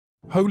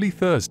Holy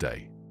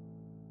Thursday.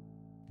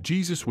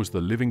 Jesus was the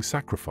living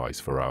sacrifice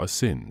for our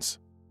sins.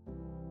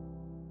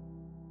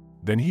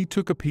 Then he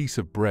took a piece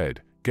of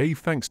bread, gave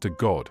thanks to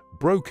God,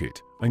 broke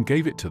it, and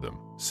gave it to them,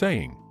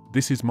 saying,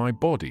 "This is my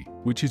body,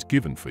 which is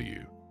given for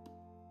you.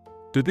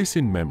 Do this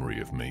in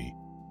memory of me."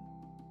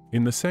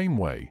 In the same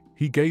way,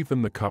 he gave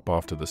them the cup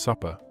after the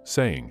supper,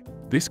 saying,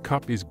 "This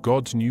cup is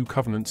God's new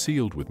covenant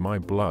sealed with my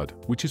blood,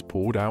 which is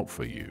poured out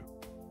for you."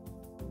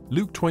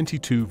 Luke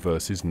 22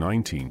 verses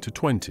 19 to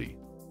 20.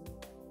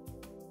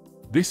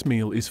 This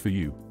meal is for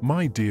you,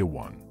 my dear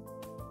one.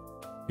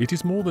 It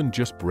is more than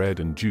just bread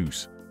and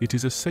juice, it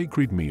is a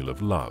sacred meal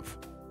of love.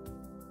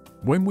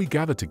 When we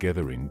gather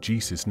together in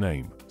Jesus'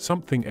 name,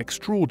 something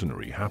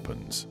extraordinary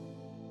happens.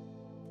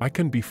 I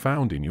can be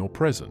found in your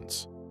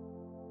presence.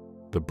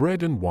 The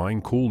bread and wine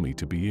call me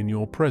to be in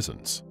your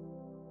presence.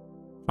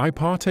 I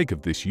partake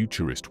of this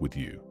Eucharist with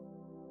you.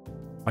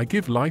 I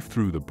give life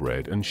through the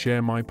bread and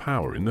share my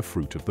power in the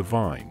fruit of the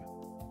vine.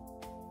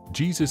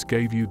 Jesus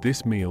gave you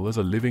this meal as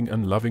a living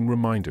and loving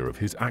reminder of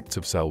his acts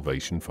of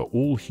salvation for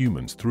all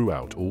humans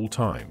throughout all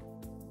time.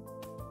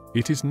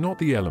 It is not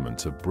the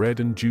elements of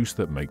bread and juice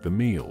that make the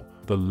meal,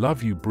 the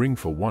love you bring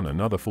for one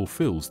another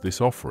fulfills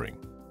this offering.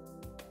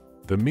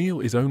 The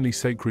meal is only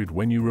sacred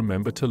when you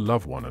remember to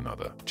love one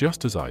another,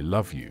 just as I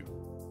love you.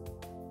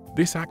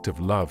 This act of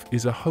love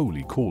is a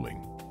holy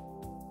calling.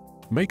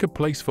 Make a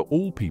place for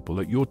all people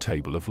at your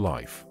table of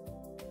life.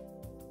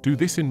 Do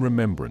this in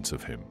remembrance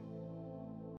of him.